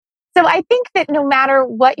So I think that no matter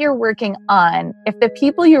what you're working on, if the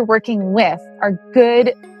people you're working with are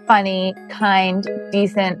good, funny, kind,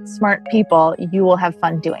 decent, smart people, you will have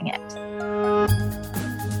fun doing it.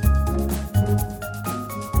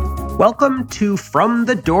 Welcome to From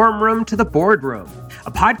the Dorm Room to the Boardroom,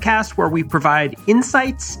 a podcast where we provide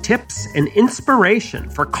insights, tips, and inspiration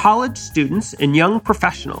for college students and young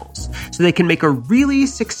professionals so they can make a really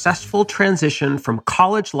successful transition from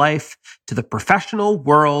college life to the professional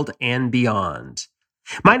world and beyond.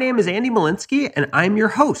 My name is Andy Malinsky, and I'm your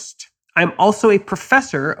host. I'm also a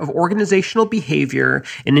professor of organizational behavior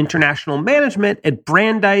and international management at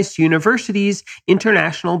Brandeis University's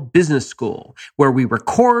International Business School, where we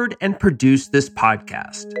record and produce this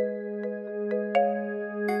podcast.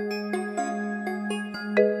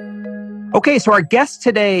 Okay, so our guest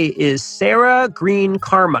today is Sarah Green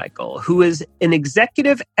Carmichael, who is an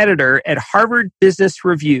executive editor at Harvard Business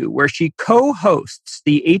Review, where she co-hosts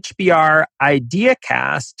the HBR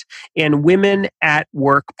IdeaCast and Women at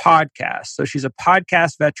Work podcast. So she's a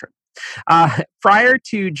podcast veteran. Prior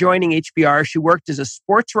to joining HBR, she worked as a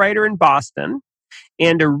sports writer in Boston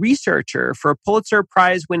and a researcher for Pulitzer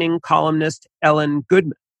Prize-winning columnist Ellen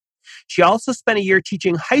Goodman. She also spent a year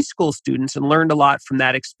teaching high school students and learned a lot from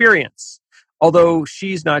that experience, although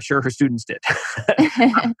she's not sure her students did.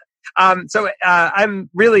 So I'm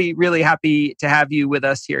really, really happy to have you with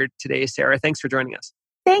us here today, Sarah. Thanks for joining us.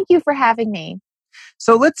 Thank you for having me.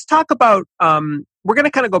 So let's talk about, we're going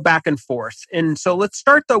to kind of go back and forth. And so let's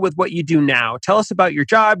start, though, with what you do now. Tell us about your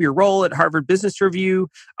job, your role at Harvard Business Review,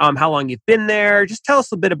 how long you've been there. Just tell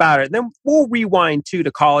us a bit about it. And then we'll rewind, too,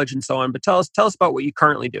 to college and so on. But tell us about what you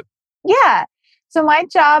currently do. Yeah. So my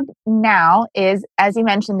job now is, as you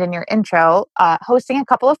mentioned in your intro, hosting a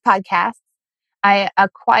couple of podcasts. I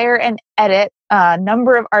acquire and edit a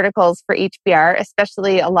number of articles for HBR,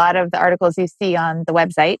 especially a lot of the articles you see on the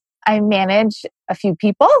website. I manage a few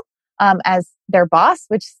people as their boss,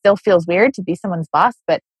 which still feels weird to be someone's boss,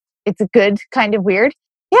 but it's a good kind of weird.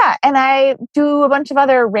 Yeah. And I do a bunch of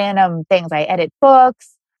other random things. I edit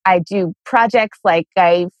books. I do projects like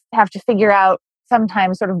I have to figure out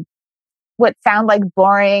sometimes sort of what sound like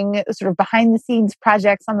boring sort of behind the scenes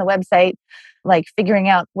projects on the website, like figuring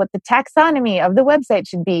out what the taxonomy of the website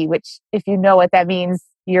should be, which if you know what that means,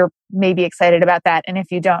 you're maybe excited about that. And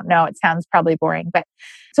if you don't know, it sounds probably boring. But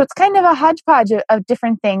so it's kind of a hodgepodge of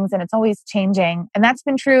different things, and it's always changing. And that's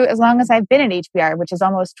been true as long as I've been at HBR, which is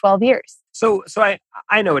almost 12 years. So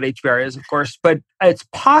I know what HBR is, of course, but it's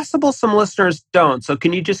possible some listeners don't. So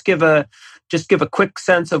can you just give a quick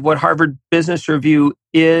sense of what Harvard Business Review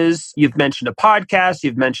is? You've mentioned a podcast,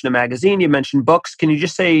 you've mentioned a magazine, you've mentioned books. Can you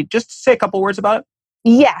just say a couple words about it?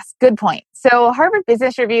 Yes, good point. So Harvard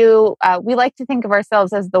Business Review, we like to think of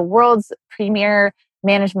ourselves as the world's premier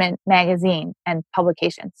management magazine and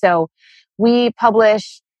publication. So we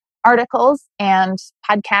publish articles and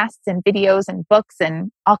podcasts and videos and books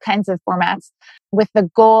and all kinds of formats with the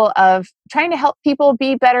goal of trying to help people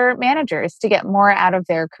be better managers, to get more out of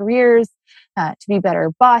their careers, to be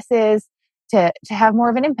better bosses, to have more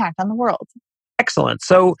of an impact on the world. Excellent.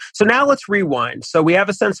 So now let's rewind. So we have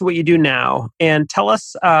a sense of what you do now, and tell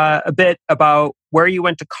us a bit about where you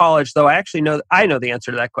went to college. Though I know the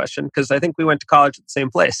answer to that question because I think we went to college at the same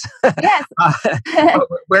place. Yes.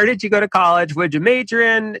 Where did you go to college? What did you major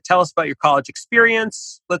in? Tell us about your college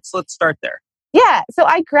experience. Let's start there. Yeah. So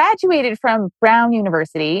I graduated from Brown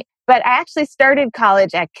University, but I actually started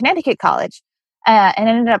college at Connecticut College and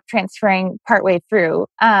ended up transferring partway through.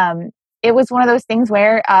 It was one of those things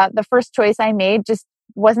where the first choice I made just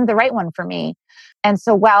wasn't the right one for me. And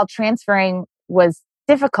so while transferring was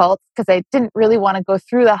difficult because I didn't really want to go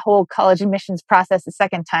through the whole college admissions process a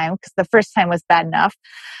second time because the first time was bad enough,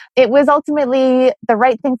 it was ultimately the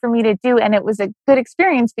right thing for me to do. And it was a good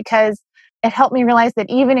experience because it helped me realize that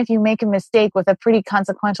even if you make a mistake with a pretty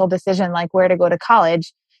consequential decision like where to go to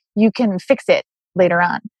college, you can fix it later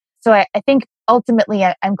on. So I think ultimately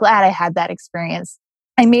I'm glad I had that experience.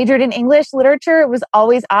 I majored in English literature. It was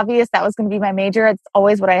always obvious that was going to be my major. It's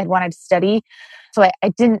always what I had wanted to study. So I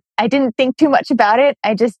didn't think too much about it.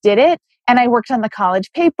 I just did it. And I worked on the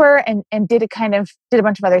college paper and did a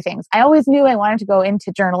bunch of other things. I always knew I wanted to go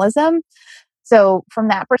into journalism. So from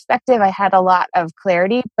that perspective, I had a lot of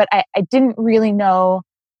clarity, but I didn't really know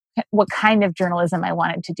what kind of journalism I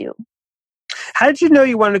wanted to do. How did you know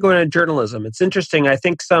you wanted to go into journalism? It's interesting. I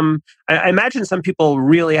think I imagine some people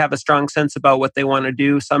really have a strong sense about what they want to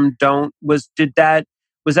do. Some don't. Was that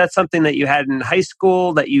something that you had in high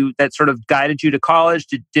school that sort of guided you to college?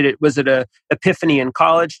 Was it a epiphany in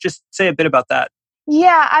college? Just say a bit about that.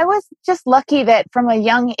 Yeah, I was just lucky that from a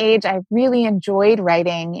young age, I really enjoyed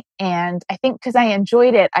writing. And I think because I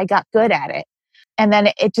enjoyed it, I got good at it. And then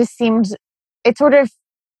it just seemed, it sort of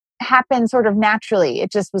happened sort of naturally.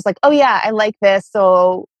 It just was like, oh, yeah, I like this.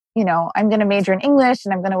 So, I'm going to major in English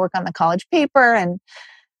and I'm going to work on the college paper. And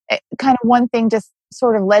kind of one thing just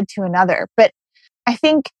sort of led to another. But I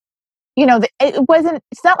think,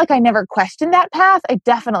 it's not like I never questioned that path. I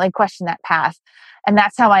definitely questioned that path. And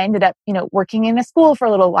that's how I ended up, working in a school for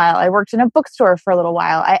a little while. I worked in a bookstore for a little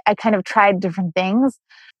while. I kind of tried different things,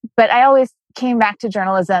 but I always came back to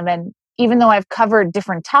journalism. And even though I've covered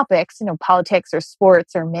different topics, politics or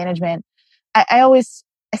sports or management, I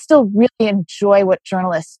still really enjoy what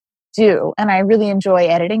journalists do. And I really enjoy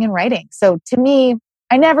editing and writing. So to me,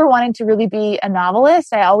 I never wanted to really be a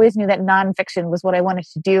novelist. I always knew that nonfiction was what I wanted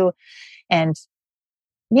to do. And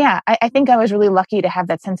yeah, I think I was really lucky to have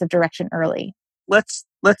that sense of direction early. Let's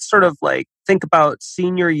sort of like think about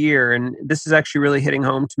senior year, and this is actually really hitting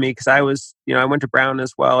home to me because I went to Brown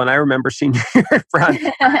as well, and I remember senior year at Brown.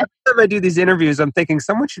 Every time I do these interviews, I'm thinking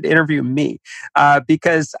someone should interview me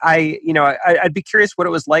because I'd be curious what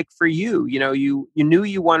it was like for you. You knew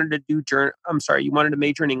you wanted to do you wanted to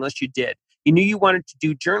major in English. You did. You knew you wanted to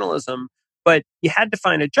do journalism, but you had to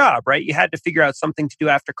find a job, right? You had to figure out something to do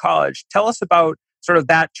after college. Tell us about sort of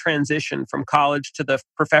that transition from college to the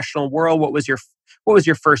professional world. What was your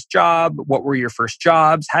first job? What were your first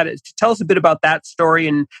jobs? Tell us a bit about that story,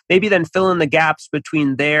 and maybe then fill in the gaps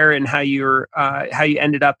between there and how you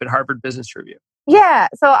ended up at Harvard Business Review. Yeah.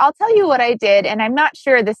 So I'll tell you what I did. And I'm not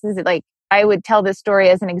sure this is like, I would tell this story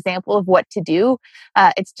as an example of what to do.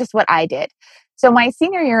 It's just what I did. So my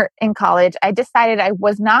senior year in college, I decided I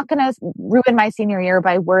was not going to ruin my senior year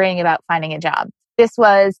by worrying about finding a job. This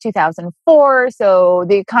was 2004. So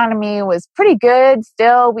the economy was pretty good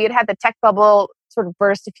still. We had had the tech bubble sort of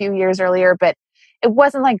burst a few years earlier, but it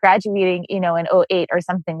wasn't like graduating, in '08 or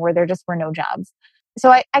something where there just were no jobs. So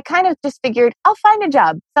I kind of just figured I'll find a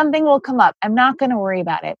job. Something will come up. I'm not going to worry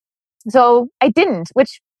about it. So I didn't,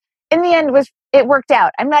 which in the end it worked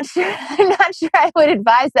out. I'm not sure I would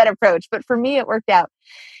advise that approach, but for me it worked out.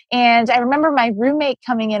 And I remember my roommate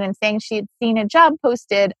coming in and saying she had seen a job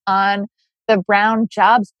posted on the Brown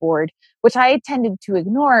jobs board, which I tended to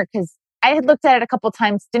ignore because I had looked at it a couple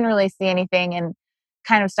times, didn't really see anything, and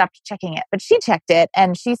kind of stopped checking it. But she checked it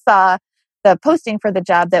and she saw the posting for the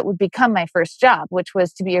job that would become my first job, which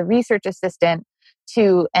was to be a research assistant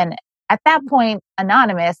to an, at that point,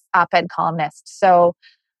 anonymous op-ed columnist. So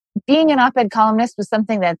being an op-ed columnist was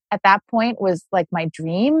something that at that point was like my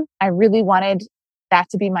dream. I really wanted that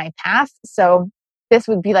to be my path. So this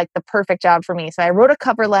would be like the perfect job for me. So I wrote a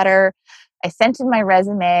cover letter, I sent in my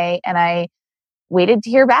resume, and I waited to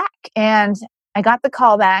hear back. And I got the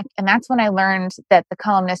call back. And that's when I learned that the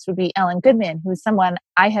columnist would be Ellen Goodman, who's someone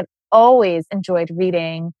I had always enjoyed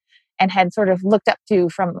reading and had sort of looked up to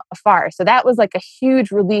from afar. So that was like a huge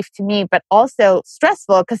relief to me, but also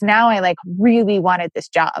stressful because now I like really wanted this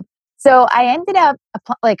job. So I ended up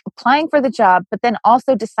applying for the job, but then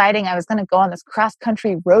also deciding I was going to go on this cross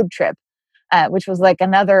country road trip, which was like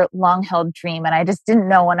another long held dream. And I just didn't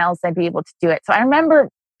know when else I'd be able to do it. So I remember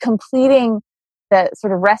completing the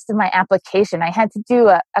sort of rest of my application. I had to do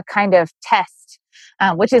a kind of test,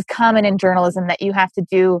 which is common in journalism, that you have to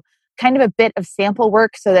do kind of a bit of sample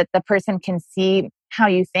work so that the person can see how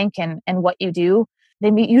you think and what you do. They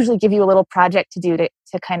usually give you a little project to do to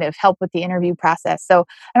kind of help with the interview process. So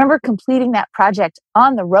I remember completing that project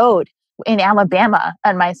on the road in Alabama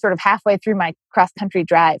on my sort of halfway through my cross country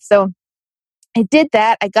drive. So I did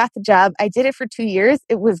that. I got the job. I did it for 2 years.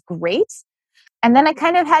 It was great. And then I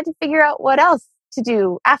kind of had to figure out what else to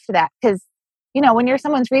do after that. Because, when you're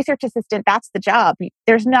someone's research assistant, that's the job.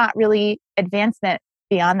 There's not really advancement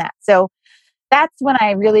beyond that. So that's when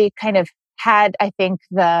I really kind of had, I think,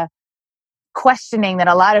 the questioning that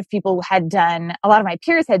a lot of people had done, a lot of my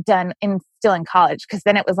peers had done still in college. Because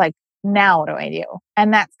then it was like, now what do I do?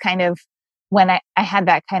 And that's kind of when I had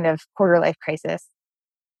that kind of quarter life crisis.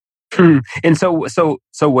 And so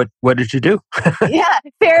what did you do? Yeah,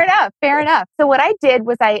 fair enough. So what I did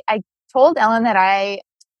was I told Ellen that I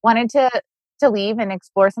wanted to leave and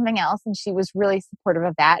explore something else, and she was really supportive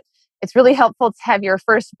of that. It's really helpful to have your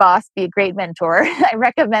first boss be a great mentor. I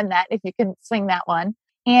recommend that if you can swing that one.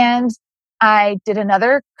 And I did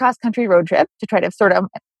another cross-country road trip to try to sort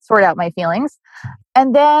out my feelings.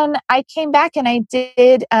 And then I came back and I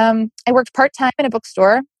worked part-time in a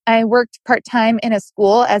bookstore. I worked part-time in a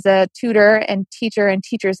school as a tutor and teacher and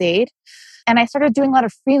teacher's aide. And I started doing a lot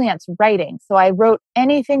of freelance writing. So I wrote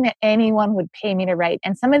anything that anyone would pay me to write.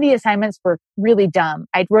 And some of the assignments were really dumb.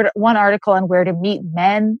 I wrote one article on where to meet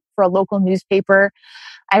men for a local newspaper.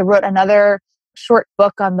 I wrote another short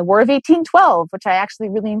book on the War of 1812, which I actually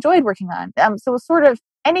really enjoyed working on. So it was sort of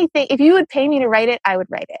anything, if you would pay me to write it, I would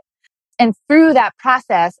write it. And through that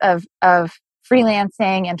process of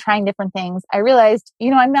freelancing and trying different things, I realized,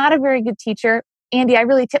 I'm not a very good teacher. Andy, I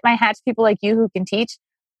really tip my hat to people like you who can teach.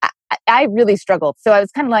 I really struggled. So I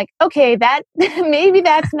was kind of like, okay, that maybe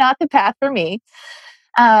that's not the path for me.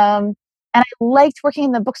 And I liked working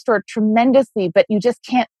in the bookstore tremendously, but you just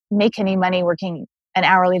can't make any money working an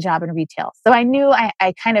hourly job in retail. So I knew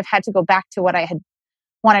I kind of had to go back to what I had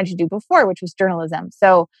wanted to do before, which was journalism.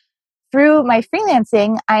 So through my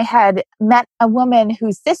freelancing, I had met a woman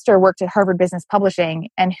whose sister worked at Harvard Business Publishing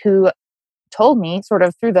and who told me, sort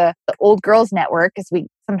of through the old girls network, as we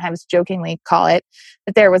sometimes jokingly call it,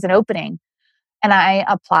 that there was an opening. And I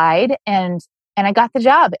applied and I got the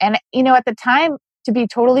job. And, at the time, to be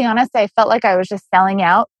totally honest, I felt like I was just selling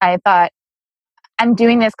out. I thought, I'm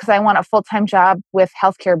doing this because I want a full-time job with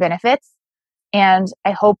healthcare benefits. And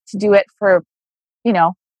I hope to do it for,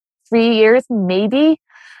 3 years, maybe.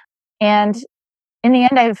 And in the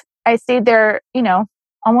end, I stayed there,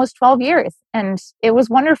 almost 12 years, and it was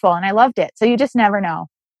wonderful and I loved it. So you just never know.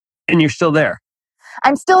 And you're still there.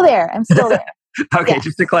 I'm still there. Okay, Yes.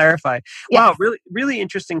 just to clarify. Yes. Wow, really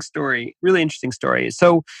interesting story. Really interesting story.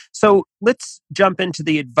 So let's jump into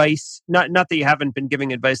the advice. Not that you haven't been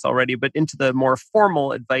giving advice already, but into the more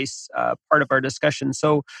formal advice part of our discussion.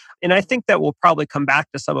 So, and I think that we'll probably come back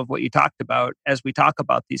to some of what you talked about as we talk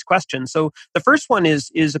about these questions. So the first one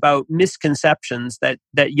is about misconceptions that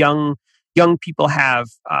young people have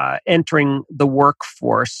entering the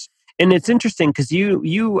workforce. And it's interesting because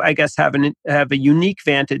you I guess have a unique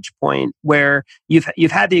vantage point where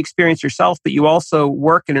you've had the experience yourself, but you also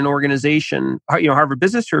work in an organization, Harvard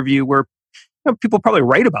Business Review, where people probably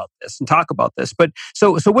write about this and talk about this. But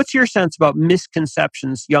so what's your sense about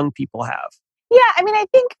misconceptions young people have? Yeah, I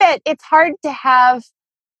think that it's hard to have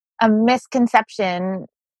a misconception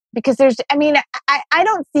because I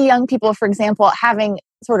don't see young people, for example, having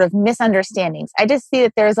sort of misunderstandings. I just see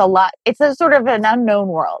that there's a lot. It's a sort of an unknown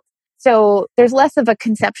world. So there's less of a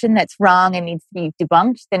conception that's wrong and needs to be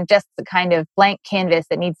debunked than just the kind of blank canvas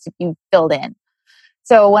that needs to be filled in.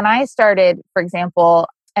 So when I started, for example,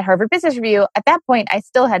 at Harvard Business Review, at that point, I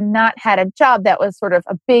still had not had a job that was sort of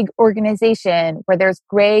a big organization where there's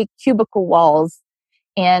gray cubicle walls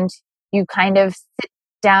and you kind of sit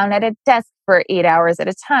down at a desk for 8 hours at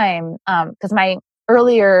a time. Because my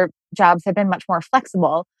earlier jobs had been much more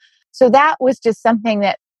flexible. So that was just something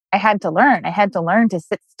that I had to learn. I had to learn to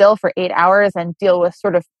sit still for 8 hours and deal with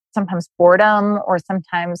sort of sometimes boredom or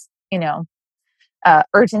sometimes,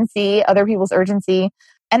 urgency, other people's urgency.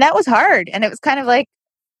 And that was hard. And it was kind of like,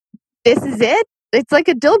 this is it. It's like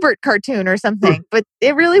a Dilbert cartoon or something, but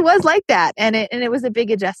it really was like that. And it was a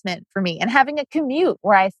big adjustment for me. And having a commute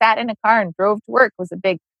where I sat in a car and drove to work was a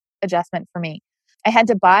big adjustment for me. I had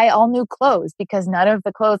to buy all new clothes because none of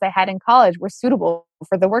the clothes I had in college were suitable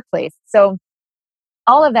for the workplace. So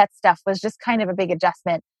all of that stuff was just kind of a big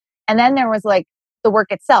adjustment. And then there was like the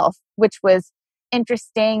work itself, which was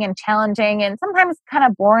interesting and challenging and sometimes kind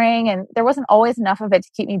of boring. And there wasn't always enough of it to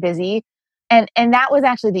keep me busy. And that was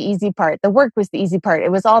actually the easy part. The work was the easy part.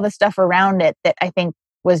 It was all the stuff around it that I think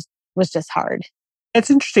was just hard. It's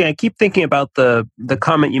interesting. I keep thinking about the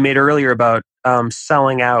comment you made earlier about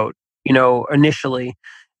selling out, initially.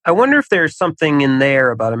 I wonder if there's something in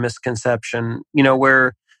there about a misconception,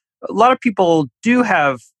 where a lot of people do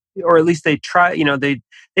have, or at least they try, they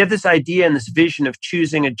have this idea and this vision of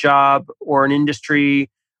choosing a job or an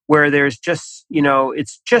industry where there's just,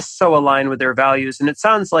 it's just so aligned with their values. And it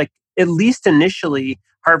sounds like, at least initially,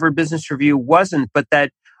 Harvard Business Review wasn't, but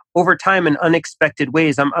that over time in unexpected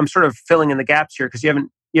ways, I'm sort of filling in the gaps here because you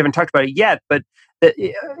haven't talked about it yet, but that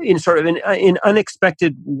in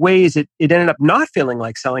unexpected ways, it ended up not feeling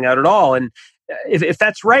like selling out at all. And if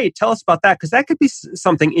that's right, tell us about that, because that could be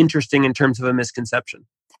something interesting in terms of a misconception.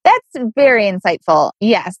 That's very insightful.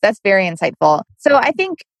 Yes, that's very insightful. So I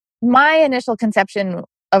think my initial conception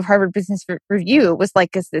of Harvard Business Review was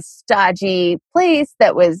like this stodgy place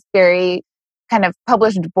that was very kind of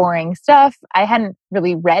published boring stuff. I hadn't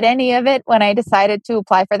really read any of it when I decided to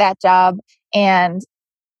apply for that job. And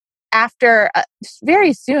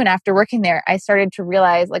very soon after working there, I started to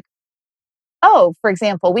realize like, oh, for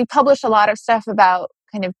example, we publish a lot of stuff about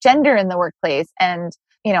kind of gender in the workplace and,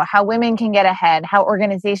 how women can get ahead, how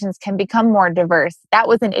organizations can become more diverse. That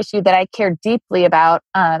was an issue that I cared deeply about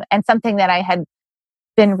and something that I had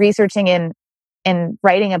been researching and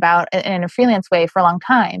writing about in a freelance way for a long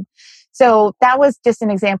time. So that was just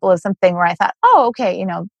an example of something where I thought, oh, okay,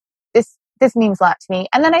 this means a lot to me.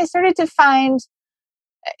 And then I started to find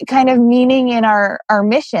kind of meaning in our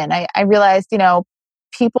mission. I realized,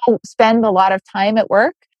 people spend a lot of time at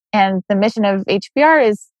work, and the mission of HBR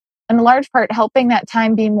is in large part helping that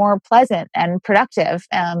time be more pleasant and productive,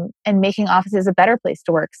 and making offices a better place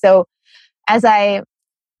to work. So as I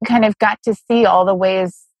kind of got to see all the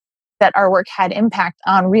ways that our work had impact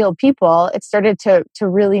on real people, it started to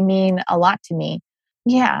really mean a lot to me.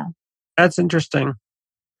 Yeah. That's interesting.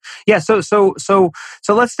 Yeah, so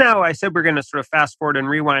let's now, I said we're going to sort of fast forward and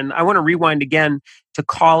rewind. I want to rewind again to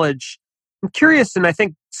college. I'm curious, and I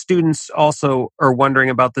think students also are wondering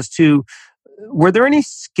about this too. Were there any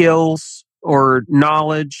skills or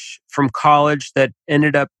knowledge from college that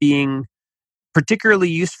ended up being particularly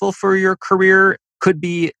useful for your career? Could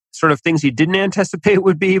be sort of things you didn't anticipate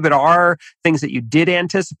would be, but are things that you did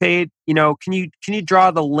anticipate. Can you draw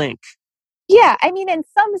the link? Yeah, I mean, in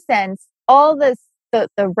some sense, all the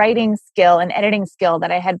writing skill and editing skill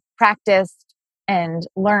that I had practiced and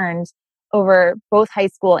learned over both high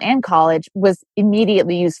school and college was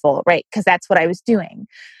immediately useful, right? Because that's what I was doing.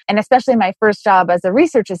 And especially my first job as a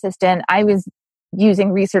research assistant, I was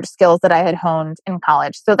using research skills that I had honed in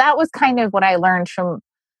college. So that was kind of what I learned from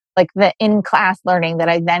like the in-class learning that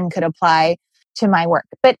I then could apply to my work.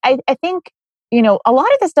 But I think, a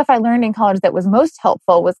lot of the stuff I learned in college that was most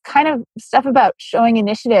helpful was kind of stuff about showing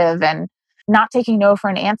initiative and not taking no for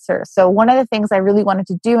an answer. So one of the things I really wanted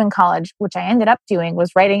to do in college, which I ended up doing,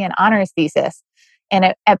 was writing an honors thesis.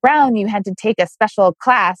 And at Brown, you had to take a special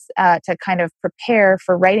class to kind of prepare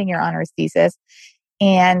for writing your honors thesis.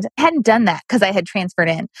 And I hadn't done that because I had transferred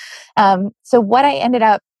in. So what I ended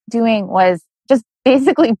up doing was just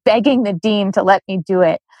basically begging the dean to let me do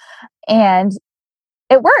it. And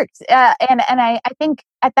it worked. And I think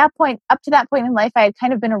at that point, up to that point in life, I had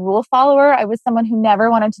kind of been a rule follower. I was someone who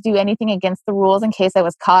never wanted to do anything against the rules in case I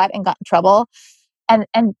was caught and got in trouble. And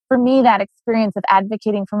for me, that experience of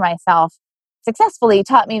advocating for myself successfully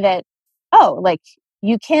taught me that, oh, like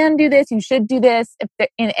you can do this, you should do this.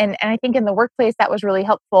 And I think in the workplace, that was really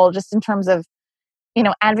helpful just in terms of,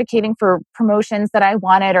 advocating for promotions that I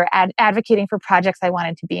wanted or advocating for projects I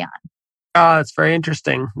wanted to be on. It's very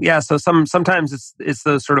interesting. Yeah, so sometimes it's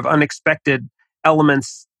those sort of unexpected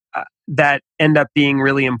elements that end up being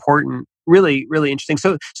really important. Really, really interesting.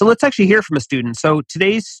 So let's actually hear from a student. So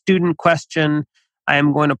today's student question, I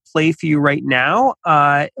am going to play for you right now.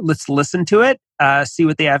 Let's listen to it, see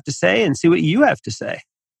what they have to say, and see what you have to say.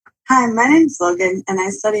 Hi, my name's Logan, and I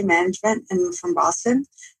study management and I'm from Boston.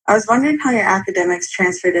 I was wondering how your academics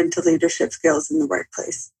transferred into leadership skills in the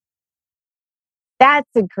workplace. That's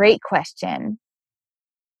a great question.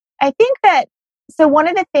 I think so one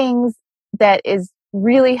of the things that is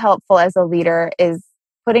really helpful as a leader is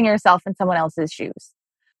putting yourself in someone else's shoes.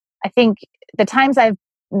 I think the times I've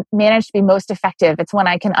managed to be most effective, it's when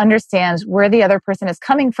I can understand where the other person is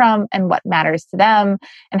coming from and what matters to them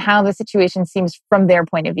and how the situation seems from their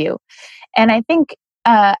point of view. And I think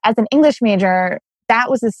as an English major, that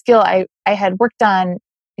was a skill I had worked on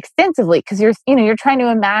extensively because you're trying to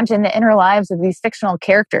imagine the inner lives of these fictional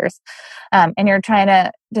characters, and you're trying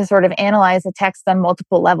to sort of analyze a text on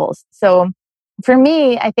multiple levels. So for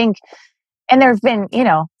me, I think, and there have been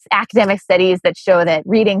academic studies that show that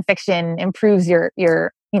reading fiction improves your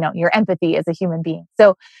empathy as a human being.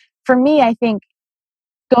 So for me, I think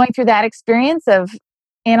going through that experience of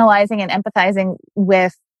analyzing and empathizing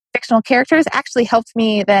with fictional characters actually helped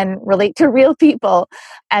me then relate to real people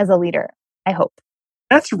as a leader, I hope.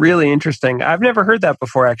 That's really interesting. I've never heard that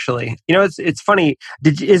before, actually. It's funny.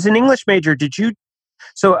 As an English major, did you?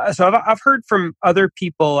 So I've heard from other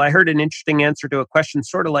people. I heard an interesting answer to a question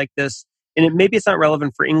sort of like this, and maybe it's not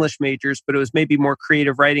relevant for English majors, but it was maybe more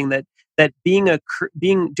creative writing. That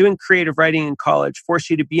doing creative writing in college forced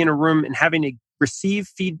you to be in a room and having to receive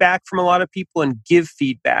feedback from a lot of people and give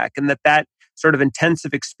feedback, and that sort of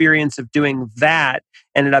intensive experience of doing that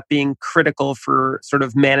ended up being critical for sort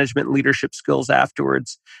of management leadership skills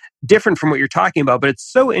afterwards. Different from what you're talking about, but it's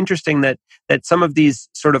so interesting that some of these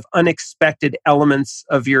sort of unexpected elements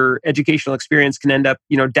of your educational experience can end up,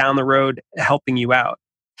 down the road helping you out.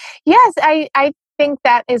 Yes, I think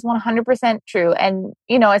that is 100% true. And,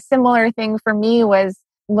 a similar thing for me was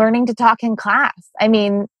learning to talk in class. I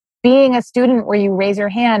mean, being a student where you raise your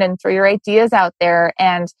hand and throw your ideas out there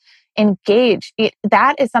and engage,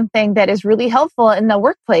 that is something that is really helpful in the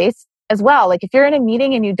workplace as well. Like if you're in a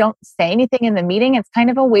meeting and you don't say anything in the meeting, it's kind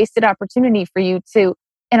of a wasted opportunity for you to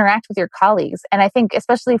interact with your colleagues. And I think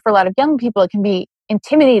especially for a lot of young people, it can be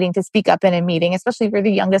intimidating to speak up in a meeting, especially if you're the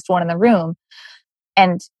youngest one in the room.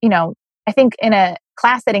 And, I think in a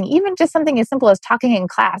class setting, even just something as simple as talking in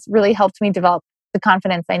class really helped me develop the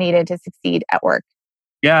confidence I needed to succeed at work.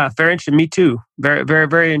 Yeah, very interesting. Me too. Very, very,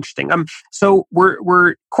 very interesting. So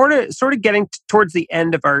we're sort of getting towards the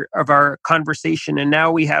end of our conversation, and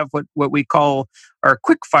now we have what we call our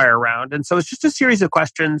quick fire round. And so it's just a series of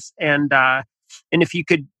questions, and if you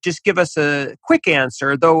could just give us a quick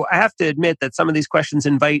answer, though I have to admit that some of these questions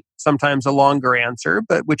invite sometimes a longer answer,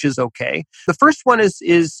 but which is okay. The first one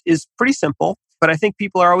is pretty simple, but I think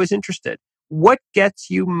people are always interested. What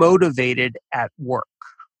gets you motivated at work?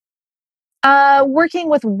 Working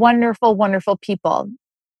with wonderful, wonderful people.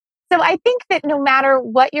 So I think that no matter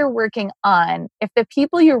what you're working on, if the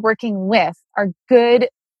people you're working with are good,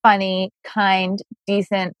 funny, kind,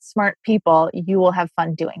 decent, smart people, you will have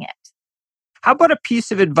fun doing it. How about a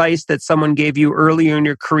piece of advice that someone gave you earlier in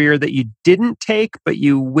your career that you didn't take, but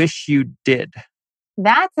you wish you did?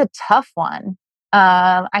 That's a tough one.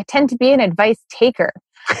 I tend to be an advice taker.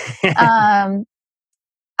 Um,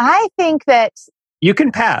 I think that, You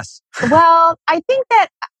can pass. I think that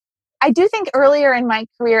I do think earlier in my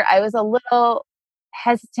career, I was a little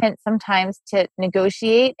hesitant sometimes to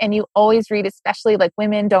negotiate. And you always read, especially like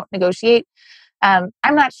women don't negotiate. I'm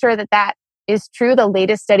not sure that that is true. The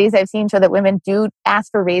latest studies I've seen show that women do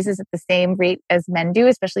ask for raises at the same rate as men do,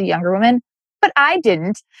 especially younger women. But I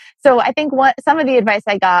didn't. So I think some of the advice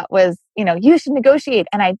I got was, you should negotiate.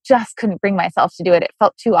 And I just couldn't bring myself to do it. It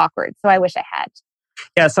felt too awkward. So I wish I had.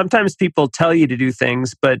 Yeah, sometimes people tell you to do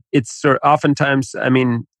things, but it's oftentimes,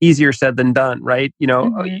 easier said than done, right?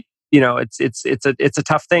 Mm-hmm. It's a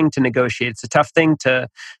tough thing to negotiate. It's a tough thing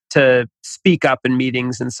to speak up in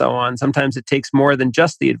meetings and so on. Sometimes it takes more than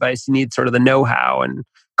just the advice. You need sort of the know-how and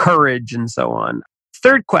courage and so on.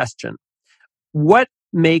 Third question: what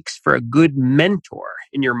makes for a good mentor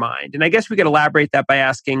in your mind? And I guess we could elaborate that by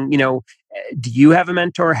asking, do you have a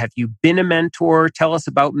mentor? Have you been a mentor? Tell us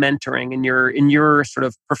about mentoring in your sort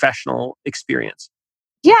of professional experience.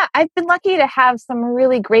 Yeah, I've been lucky to have some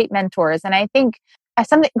really great mentors. And I think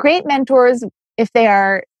some great mentors, if they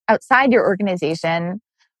are outside your organization,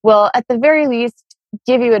 will at the very least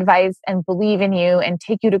give you advice and believe in you and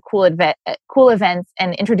take you to cool events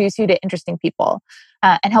and introduce you to interesting people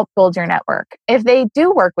and help build your network. If they do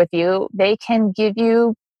work with you, they can give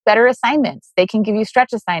you better assignments. They can give you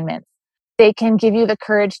stretch assignments. They can give you the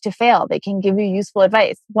courage to fail. They can give you useful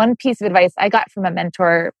advice. One piece of advice I got from a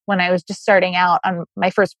mentor when I was just starting out on my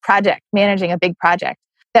first project, managing a big project,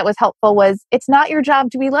 that was helpful was, it's not your job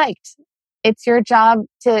to be liked. It's your job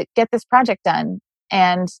to get this project done.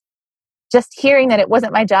 And just hearing that it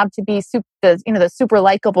wasn't my job to be the super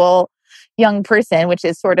likable young person, which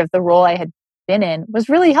is sort of the role I had been in, was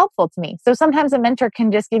really helpful to me. So sometimes a mentor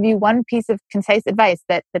can just give you one piece of concise advice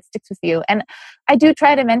that sticks with you. And I do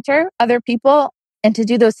try to mentor other people and to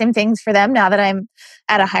do those same things for them now that I'm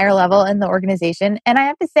at a higher level in the organization. And I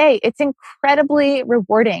have to say, it's incredibly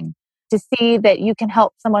rewarding to see that you can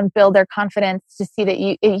help someone build their confidence, to see that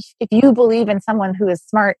if you believe in someone who is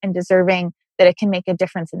smart and deserving, that it can make a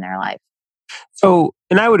difference in their life. So,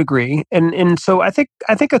 and I would agree. And so I think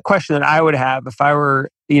a question that I would have if I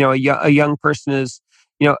were, a young person is,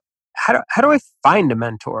 how do I find a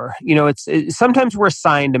mentor? Sometimes we're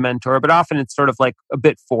assigned a mentor, but often it's sort of like a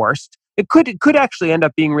bit forced. It could actually end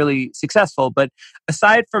up being really successful. But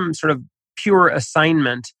aside from sort of pure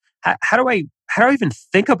assignment, how do I even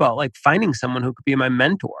think about like finding someone who could be my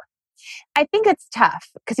mentor? I think it's tough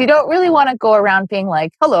because you don't really want to go around being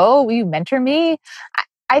like, hello, will you mentor me?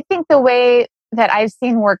 I think the way that I've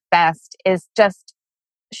seen work best is just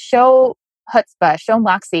show chutzpah, show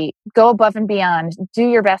moxie, go above and beyond, do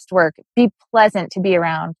your best work, be pleasant to be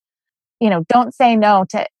around. Don't say no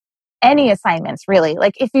to any assignments, really.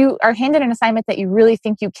 Like if you are handed an assignment that you really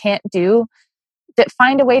think you can't do, that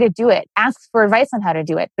find a way to do it. Ask for advice on how to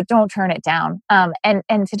do it, but don't turn it down.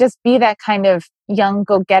 And to just be that kind of young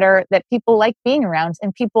go-getter that people like being around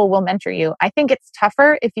and people will mentor you. I think it's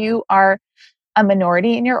tougher if you are a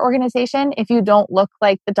minority in your organization. If you don't look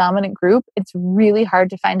like the dominant group, it's really hard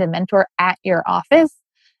to find a mentor at your office.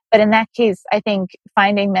 But in that case, I think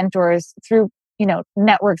finding mentors through,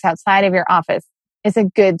 networks outside of your office is a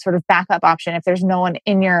good sort of backup option if there's no one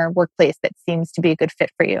in your workplace that seems to be a good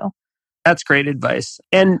fit for you. That's great advice.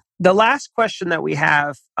 And the last question that we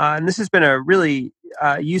have, and this has been a really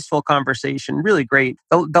useful conversation, really great.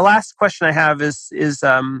 The last question I have is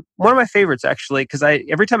one of my favorites actually, because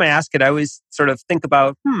every time I ask it, I always sort of think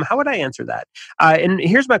about, how would I answer that? And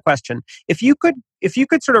here's my question: if you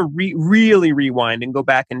could sort of really rewind and go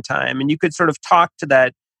back in time, and you could sort of talk to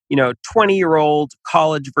that 20-year-old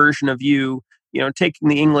college version of you, taking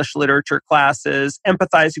the English literature classes,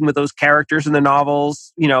 empathizing with those characters in the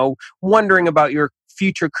novels, wondering about your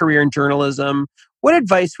future career in journalism, what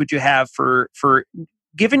advice would you have for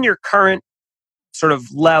given your current sort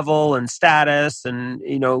of level and status and,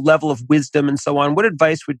 level of wisdom and so on, what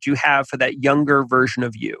advice would you have for that younger version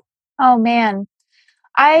of you? Oh, man.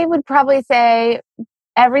 I would probably say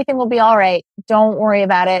everything will be all right. Don't worry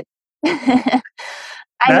about it.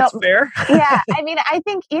 That's fair. Yeah. I mean, I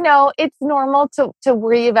think, it's normal to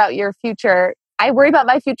worry about your future. I worry about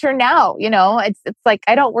my future now. It's like,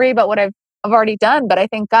 I don't worry about what I've already done, but I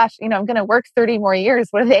think, gosh, I'm going to work 30 more years.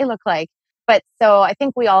 What do they look like? But so I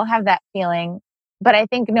think we all have that feeling. But I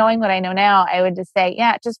think knowing what I know now, I would just say,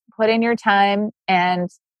 yeah, just put in your time and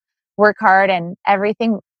work hard and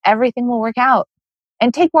everything will work out.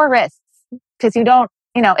 And take more risks because you don't,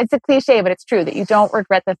 it's a cliche, but it's true that you don't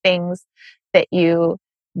regret the things that you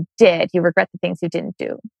did. You regret the things you didn't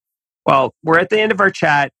do. Well, we're at the end of our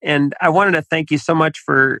chat, and I wanted to thank you so much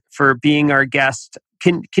for being our guest.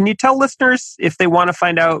 Can you tell listeners if they want to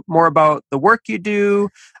find out more about the work you do?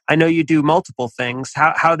 I know you do multiple things.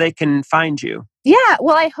 How they can find you? Yeah,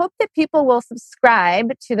 well, I hope that people will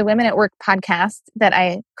subscribe to the Women at Work podcast that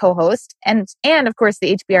I co-host, and of course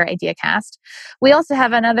the HBR Idea Cast. We also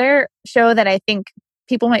have another show that I think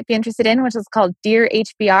people might be interested in, which is called Dear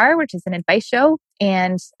HBR, which is an advice show,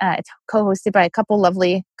 and it's co-hosted by a couple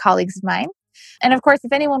lovely colleagues of mine. And of course,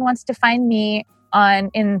 if anyone wants to find me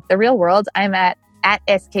in the real world, I'm at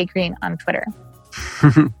SK Green on Twitter.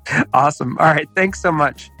 Awesome. All right. Thanks so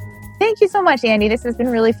much. Thank you so much, Andy. This has been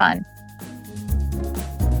really fun.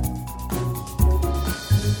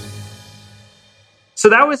 So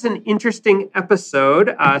that was an interesting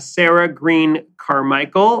episode. Sarah Green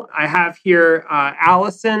Carmichael. I have here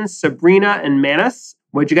Allison, Sabrina, and Manis.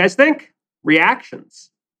 What'd you guys think? Reactions.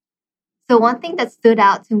 So one thing that stood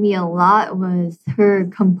out to me a lot was her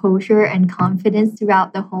composure and confidence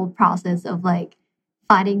throughout the whole process of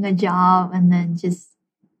finding a job and then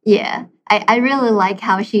I really like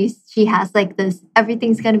how she has this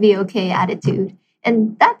everything's gonna be okay attitude,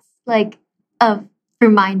 and that's a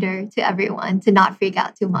reminder to everyone to not freak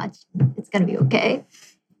out too much. It's gonna be okay.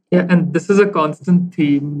 Yeah, and this is a constant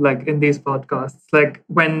theme in these podcasts.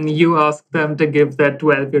 When you ask them to give their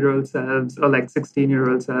 12-year-old selves or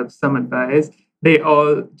 16-year-old selves some advice, they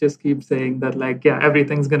all just keep saying that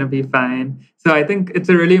everything's gonna be fine. So I think it's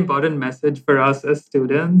a really important message for us as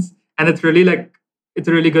students, and it's really it's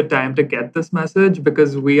a really good time to get this message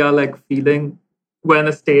because we are we're in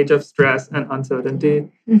a stage of stress and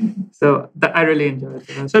uncertainty. Mm-hmm. So I really enjoyed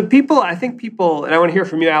it. So I think people, and I want to hear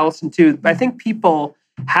from you, Allison, too, but I think people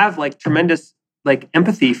have tremendous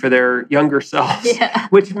empathy for their younger selves,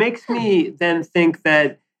 which makes me then think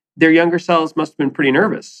that their younger selves must have been pretty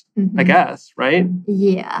nervous, I guess, right?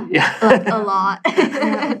 Yeah. A lot.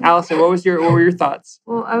 Allison, what were your thoughts?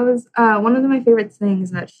 Well, I was one of my favorite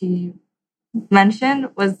things that she mentioned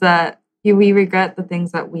was that we regret the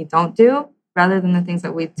things that we don't do rather than the things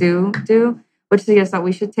that we do, which suggests that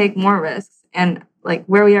we should take more risks. And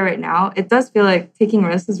where we are right now, it does feel like taking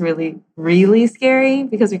risks is really, really scary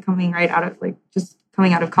because we're coming right out of just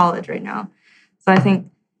coming out of college right now. So I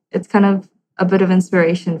think it's kind of a bit of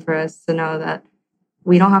inspiration for us to know that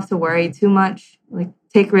we don't have to worry too much.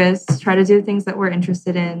 Take risks, try to do things that we're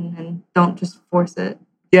interested in, and don't just force it.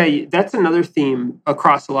 Yeah, that's another theme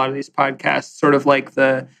across a lot of these podcasts, sort of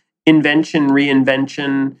the invention,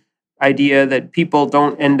 reinvention idea that people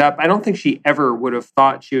don't end up. I don't think she ever would have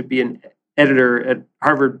thought she would be an editor at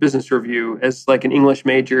Harvard Business Review as an English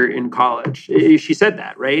major in college. She said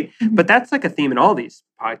that, right? Mm-hmm. But that's a theme in all these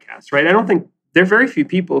podcasts, right? I don't think there are very few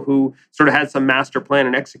people who sort of had some master plan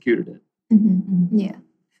and executed it. Mm-hmm. Yeah.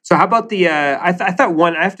 So how about the, I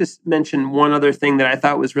have to mention one other thing that I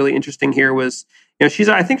thought was really interesting here was,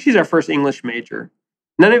 I think she's our first English major.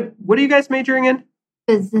 What are you guys majoring in?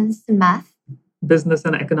 Business and math. Business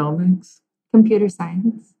and economics. Computer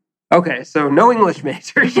science. Okay, so no English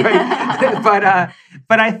majors, right?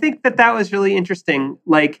 but I think that was really interesting,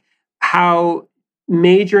 how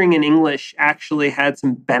majoring in English actually had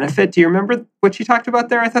some benefit. Do you remember what she talked about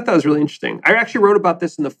there? I thought that was really interesting. I actually wrote about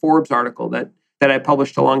this in the Forbes article that I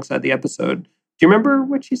published alongside the episode. Do you remember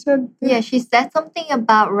what she said? Yeah, she said something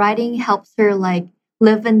about writing helps her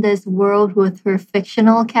live in this world with her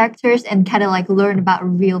fictional characters and kind of learn about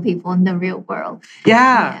real people in the real world.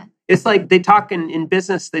 Yeah. It's they talk in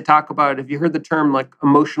business, they talk about, have you heard the term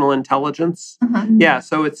emotional intelligence? Uh-huh. Yeah.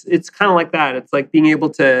 So it's kind of like that. It's being able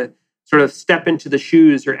to sort of step into the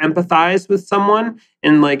shoes or empathize with someone.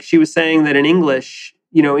 And she was saying that in English,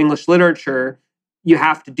 English literature, you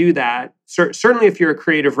have to do that. Certainly if you're a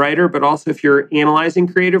creative writer, but also if you're analyzing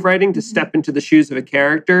creative writing, to step into the shoes of a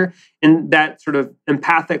character. And that sort of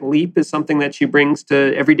empathic leap is something that she brings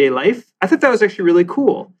to everyday life. I thought that was actually really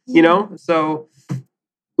cool, So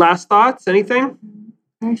last thoughts, anything?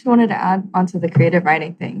 I actually wanted to add onto the creative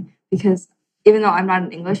writing thing, because even though I'm not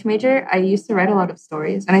an English major, I used to write a lot of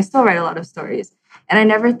stories, and I still write a lot of stories. And I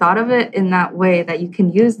never thought of it in that way, that you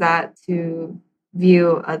can use that to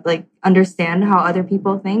view, understand how other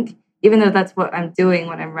people think, even though that's what I'm doing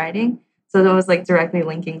when I'm writing. So that was like directly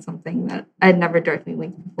linking something that I'd never directly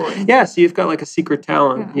linked before. Yeah, so you've got like a secret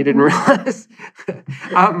talent you didn't realize.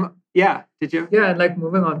 Yeah, did you? Yeah, and like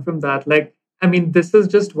moving on from that, like, I mean, this is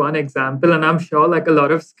just one example, and I'm sure like a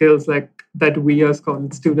lot of skills like that we as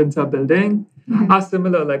college students are building are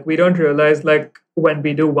similar. Like we don't realize like when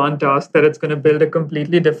we do one task that it's going to build a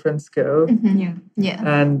completely different skill. Yeah.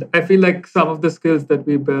 And I feel like some of the skills that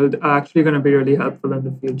we build are actually going to be really helpful in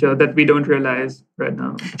the future that we don't realize right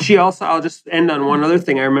now. She also, I'll just end on one other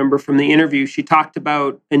thing I remember from the interview. She talked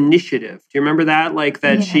about initiative. Do you remember that? Like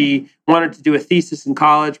that she wanted to do a thesis in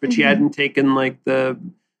college, but she hadn't taken like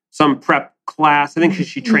some prep class. I think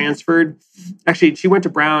she transferred. Actually, she went to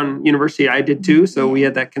Brown University. I did too, so we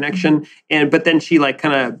had that connection. But then she like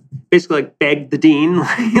kind of basically like begged the dean.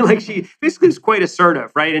 Like she basically was quite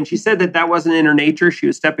assertive, right? And she said that wasn't in her nature. She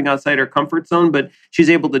was stepping outside her comfort zone, but she's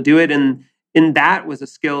able to do it. And that was a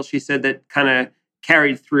skill, she said, that kind of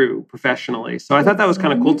carried through professionally. So I thought that was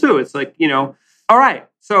kind of cool too. It's like, all right.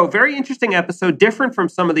 So very interesting episode, different from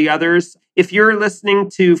some of the others. If you're listening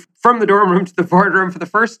to From the Dorm Room to the Boardroom for the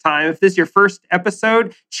first time, if this is your first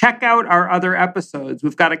episode, check out our other episodes.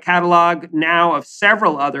 We've got a catalog now of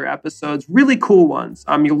several other episodes, really cool ones.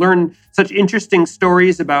 You'll learn such interesting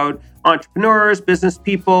stories about entrepreneurs, business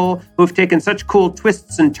people who have taken such cool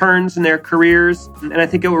twists and turns in their careers. And I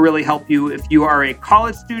think it will really help you if you are a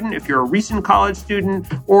college student, if you're a recent college student,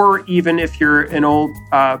 or even if you're an old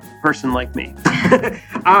person like me.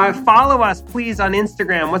 Follow us, please, on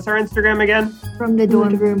Instagram. What's our Instagram again? From the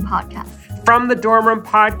Dorm Room Podcast. From the Dorm Room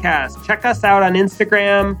Podcast. Check us out on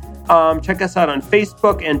Instagram. Check us out on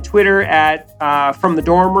Facebook and Twitter at From the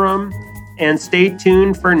Dorm Room. And stay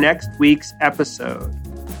tuned for next week's episode.